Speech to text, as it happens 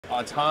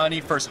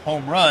Otani first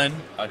home run.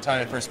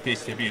 Otani first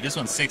pitch debut. This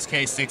one's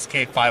 6K,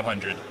 6K,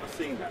 500.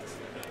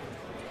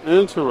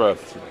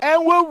 Interesting.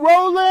 And we're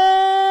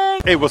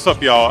rolling! Hey, what's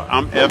up, y'all?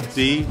 I'm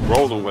FD,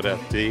 rolling with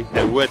FD,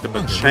 and we're at the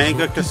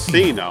Pechanga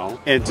Casino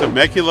in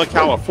Temecula,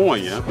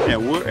 California,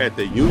 and we're at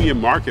the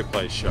Union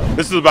Marketplace show.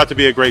 This is about to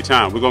be a great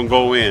time. We're going to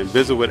go in,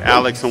 visit with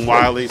Alex and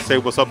Wiley, say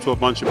what's up to a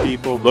bunch of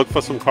people, look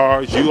for some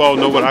cars. You all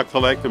know what I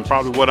collect and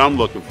probably what I'm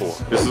looking for.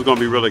 This is going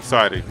to be really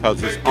exciting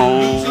because it's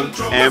on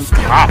and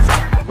pop.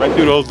 Right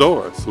through those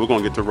doors. We're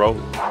going to get to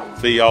rolling.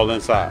 See y'all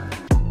inside.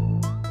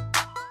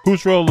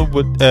 Who's rolling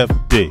with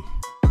FD?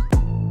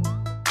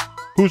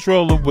 Who's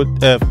rolling with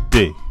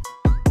FD?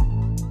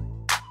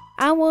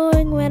 I'm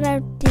rolling with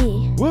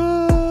FD.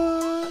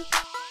 What?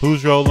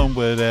 Who's rolling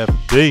with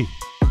FD?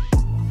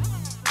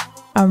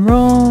 I'm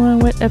rolling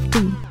with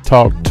FD.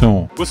 Talk to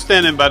him. We're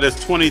standing by this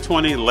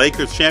 2020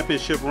 Lakers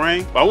championship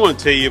ring. But I want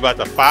to tell you about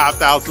the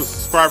 5,000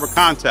 subscriber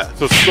contest.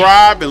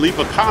 Subscribe and leave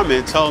a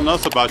comment telling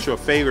us about your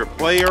favorite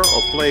player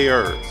or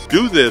players.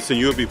 Do this and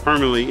you'll be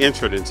permanently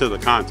entered into the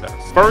contest.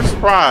 First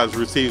prize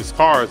receives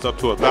cards up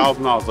to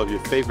 $1,000 of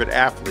your favorite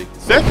athlete.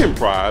 Second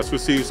prize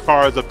receives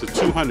cards up to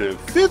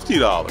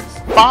 $250.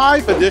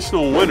 5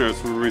 additional winners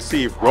will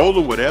receive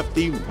Rollin with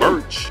FD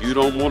merch. You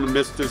don't want to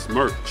miss this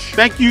merch.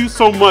 Thank you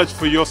so much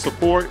for your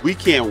support. We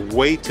can't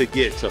wait to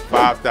get to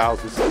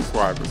 5,000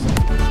 subscribers.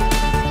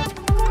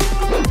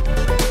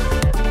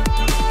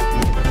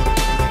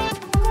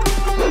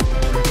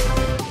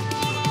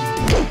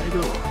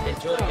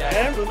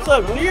 What's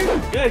up,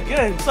 dude? Good,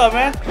 good. What's up,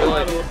 man?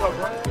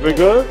 Been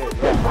good?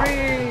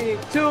 3,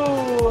 2,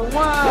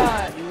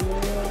 1.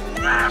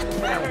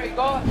 There you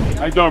go.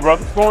 How you doing,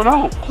 brother? What's going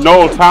on?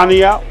 No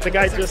Otani out? The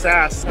guy just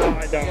asked. No,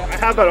 I don't. I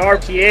have an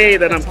RPA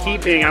that I'm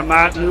keeping. I'm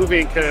not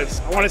moving because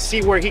I want to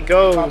see where he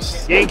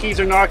goes. Yankees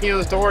are knocking on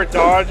his door.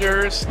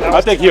 Dodgers.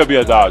 I think he'll be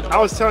a Dodger. I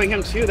was telling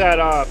him too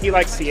that he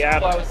likes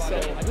Seattle.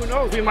 So who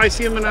knows? We might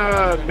see him in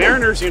a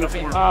Mariners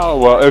uniform. Oh,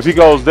 well, if he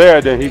goes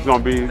there, then he's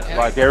going to be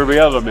like every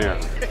other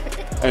Mariner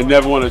and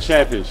never win a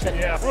championship.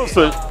 Yeah. We'll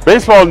see.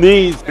 Baseball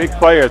needs big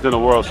players in the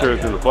World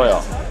Series in the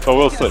playoffs, so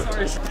we'll see.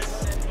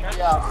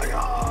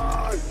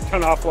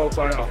 Kind of offload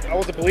playoff. I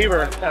was a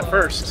believer at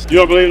first. You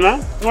don't believe that?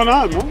 What's going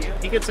on,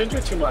 man? He gets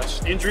injured too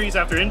much. Injuries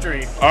after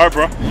injury. All right,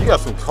 bro. You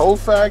got some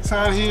Koufax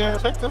on here.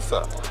 Check this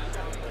out.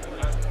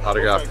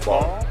 Autograph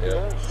ball.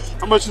 Yeah.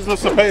 How much is the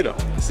Cepeda?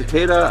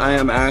 Cepeda, I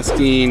am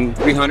asking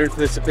 300 for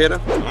the Cepeda.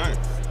 Nice.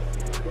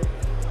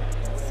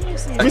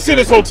 Let me see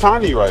this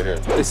Otani right here.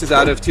 This is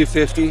out of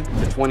 250,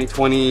 the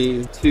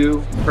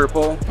 2022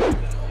 purple.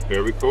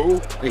 Very cool.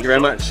 Thank you very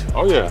much.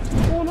 Oh, yeah.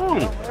 What's going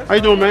on? How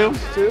you doing, ma'am?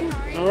 Good.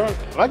 All right.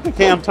 I like the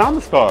Cam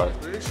Thomas card.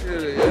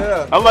 Appreciate it,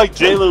 yeah. I like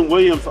Jalen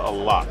Williams a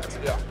lot.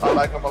 Yeah, I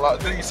like him a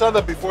lot. You saw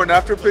that before and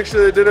after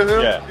picture they did of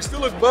him? Yeah. He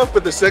still looked buff,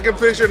 but the second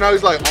picture, now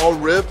he's like all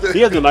ripped.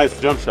 He has a nice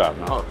jump shot,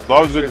 man. It's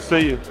always good to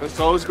see you. It's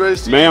always great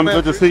to see you, Ma'am, man.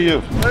 good to see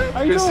you. Hey,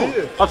 How you good to doing? see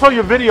you. I saw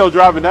your video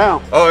driving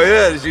down. Oh,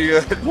 yeah. Did you?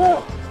 Yeah.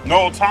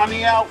 No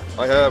Otani out?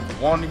 I have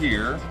one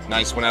here,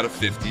 nice one out of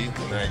 50, and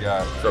then I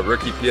got a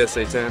rookie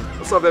PSA 10.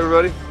 What's up,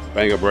 everybody?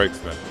 Banger breaks,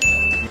 man.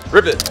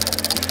 Rip it.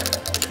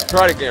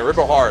 Try it again. Rip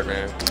it hard,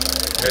 man.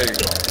 There you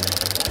go.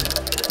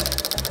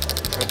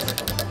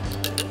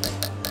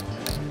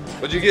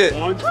 What'd you get?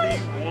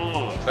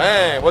 21.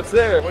 Bang. What's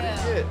there? What did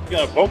you get? You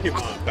got a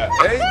Pokemon pack.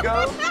 There you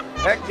go.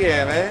 Heck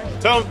yeah,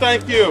 man. Tell him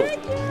thank you.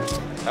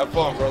 Have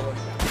fun, brother.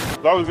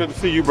 It's always good to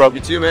see you, brother.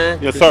 You too, man.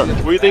 Yes, sir.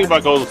 What do you think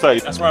about Golden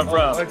State? That's where I'm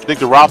from. Think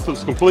the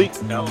roster's complete?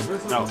 No.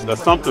 No.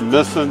 There's something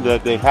missing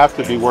that they have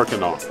to be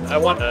working on. I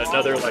want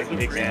another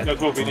big man.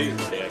 That's what we need.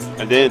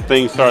 And then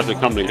things start to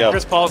come together.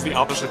 Chris Paul's the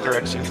opposite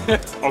direction.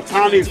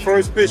 Otani's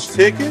first pitch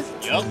ticket?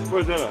 Yep.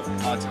 Where's that?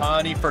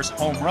 Otani first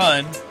home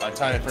run.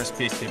 Otani first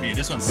pitch debut.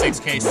 This one's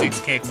 6K,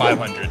 6K,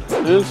 500.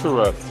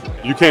 Interesting.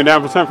 You came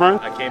down from San Fran?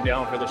 I came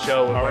down for the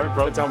show with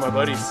all my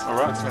buddies. All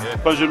right.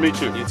 Pleasure to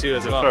meet you. You too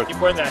as Yes, well. sir. Keep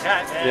wearing that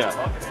hat, man.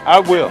 Yeah. I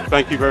will.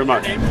 Thank you very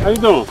much. How you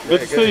doing?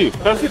 Good to see you.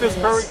 Can I see this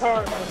Curry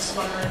card? I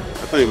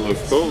think it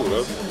looks cool,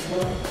 though.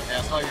 Yeah,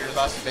 I saw your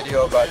last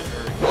video about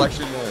your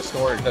collection and the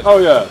story.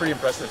 That's pretty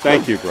impressive.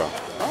 Thank you, bro.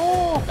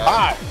 Oh,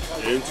 hi.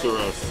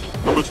 Interesting.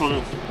 How much on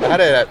this? I had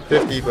it at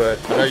 50, but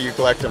I know you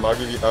collect them. I'll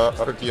give you, I'll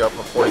hook you up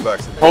for 40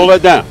 bucks. Hold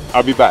that down.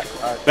 I'll be back.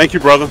 Thank you,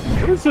 brother.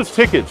 What is this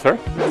ticket, sir?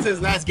 This is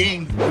his last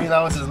game. I mean,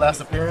 that was his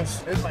last appearance.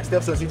 Here's my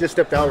stepson. He just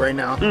stepped out right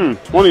now.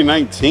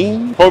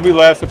 2019? Kobe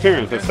last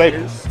appearance at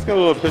Staples. Let's get a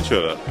little picture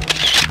of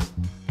that.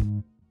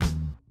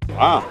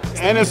 Wow.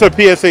 And it's a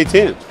PSA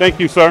 10. Thank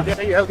you, sir. Yeah,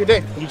 you have a good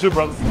day. You too,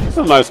 brother. It's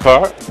a nice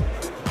card.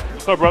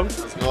 What's up, brother?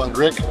 How's it going,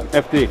 Rick?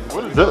 FD.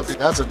 What is this?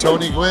 That's a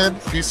Tony Gwynn,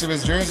 piece of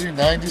his jersey,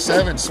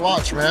 97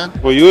 swatch, man.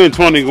 Well, you're in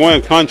Tony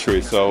Gwynn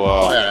country, so...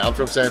 Oh, yeah, I'm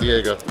from San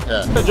Diego.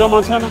 Yeah. Hey, Joe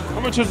Montana, how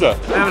much is that?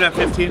 I have it at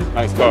 15.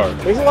 Nice card.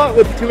 There's a lot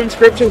with 2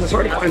 inscriptions. It's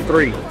hard to find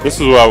 3. This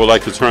is what I would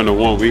like to turn the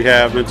one we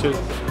have into.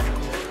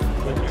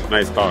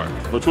 Nice card.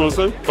 What you want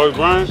to say? Kobe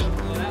Bryant?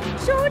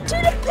 Show it to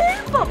the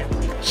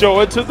people.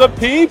 Show it to the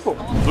people.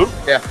 Luke?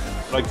 Yeah.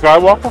 Like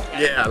Skywalker?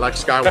 Yeah, like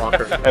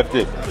Skywalker.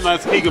 FD.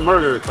 Nice Keegan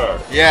Murder car.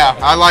 Yeah,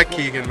 I like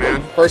Keegan,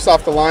 man. First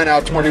off the line,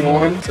 out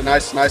 21. It's a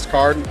nice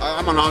card.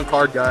 I'm an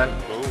on-card guy.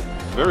 Cool.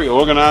 Very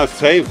organized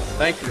table.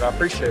 Thank you, I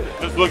appreciate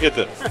it. Just look at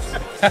this.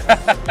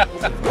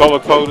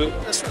 Color-coded.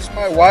 This is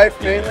my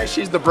wife, mainly.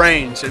 She's the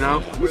brains, you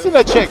know? What's in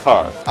that check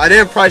card? I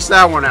didn't price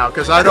that one out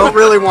because I don't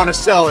really want to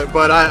sell it,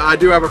 but I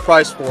do have a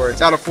price for it.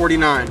 It's out of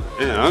 49.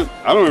 Yeah,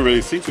 I don't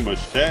really see too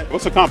much chat.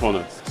 What's the comp on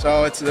this?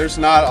 So there's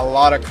not a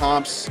lot of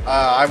comps.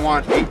 I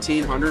want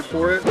 1,800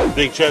 for it.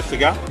 Think Chet's the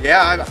guy?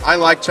 Yeah, I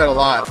like Chet a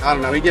lot. I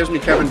don't know. He gives me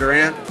Kevin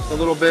Durant a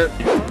little bit.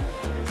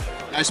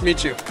 Nice to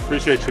meet you.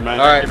 Appreciate you, man.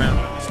 All right, man.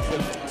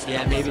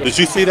 Yeah, maybe. Did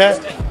you see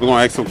that? We're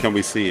gonna ask him, can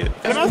we see it?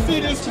 Can I see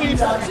this, please?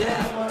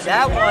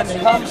 That one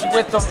comes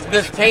with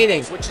this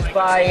painting, which is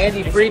by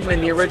Andy Friedman,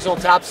 the original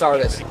Topps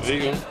artist. There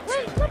you go.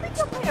 Wait, let me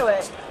come to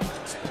it.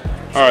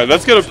 All right,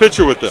 let's get a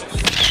picture with this.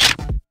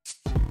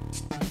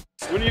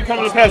 When are you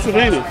coming to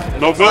Pasadena?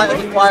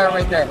 November? Flyer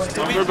right there.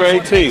 November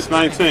 18th,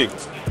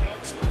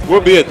 19th.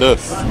 We'll be at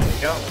this.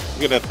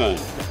 Look at that thing.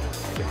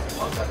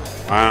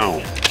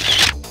 Wow.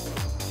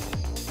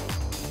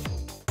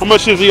 How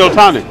much is the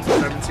Otani?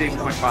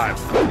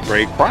 17.5.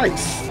 Great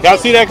price. Y'all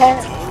see that car?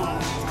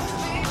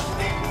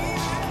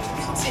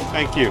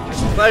 Thank you.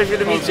 Pleasure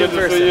to meet you in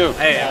person. You.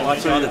 Hey, I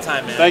watch you all the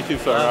time, man. Thank you,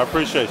 sir. I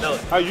appreciate you.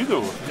 How you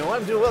doing? No,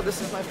 I'm doing well.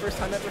 This is my first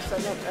time ever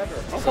setting up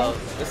ever. So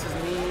this is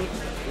me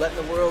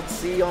letting the world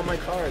see all my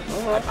cards.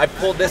 I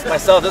pulled this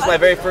myself. This is my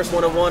very first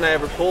one-of-one I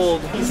ever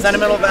pulled.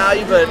 Sentimental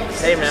value, but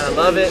hey, man, I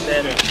love it.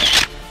 And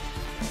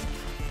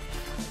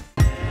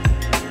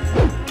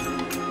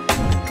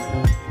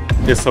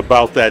it's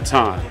about that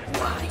time.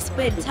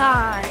 Spend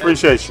time.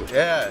 Appreciate you.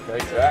 Yeah,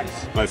 great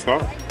tracks. Nice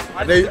car.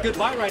 it's a good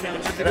buy right now.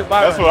 It's a good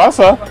buy. That's what I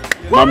saw.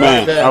 My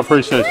man, I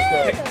appreciate you.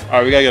 All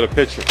right, we gotta get a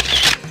picture.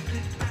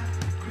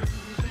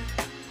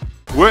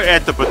 We're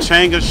at the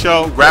Pechanga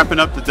show, wrapping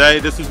up the day.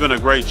 This has been a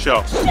great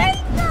show.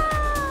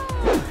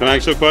 Can I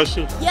ask you a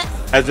question?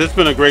 Yes. Has this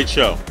been a great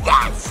show?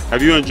 Yes.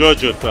 Have you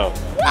enjoyed yourself?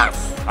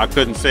 Yes. I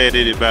couldn't say it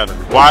any better.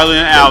 Wiley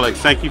and Alex,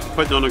 thank you for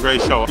putting on a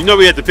great show. You know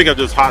we had to pick up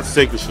this hot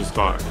signatures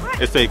card.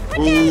 It's a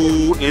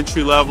cool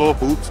entry-level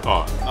hoops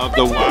card of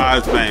the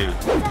Wise Man.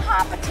 The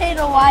hot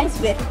potato wise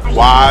bit.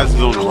 Wise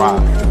is on the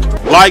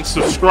rise. Like,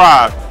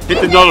 subscribe,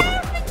 hit the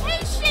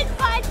notification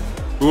button.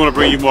 We want to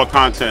bring you more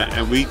content,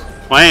 and we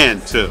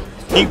plan to.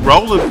 Keep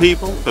rolling,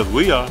 people, because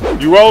we are.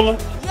 You rolling?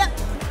 Yep.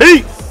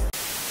 Peace!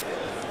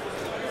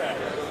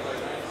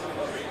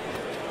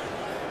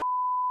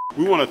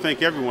 We want to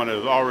thank everyone that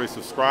has already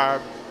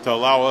subscribed to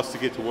allow us to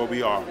get to where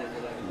we are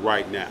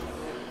right now.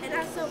 And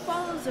also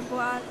follow us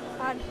abroad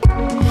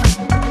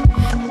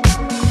on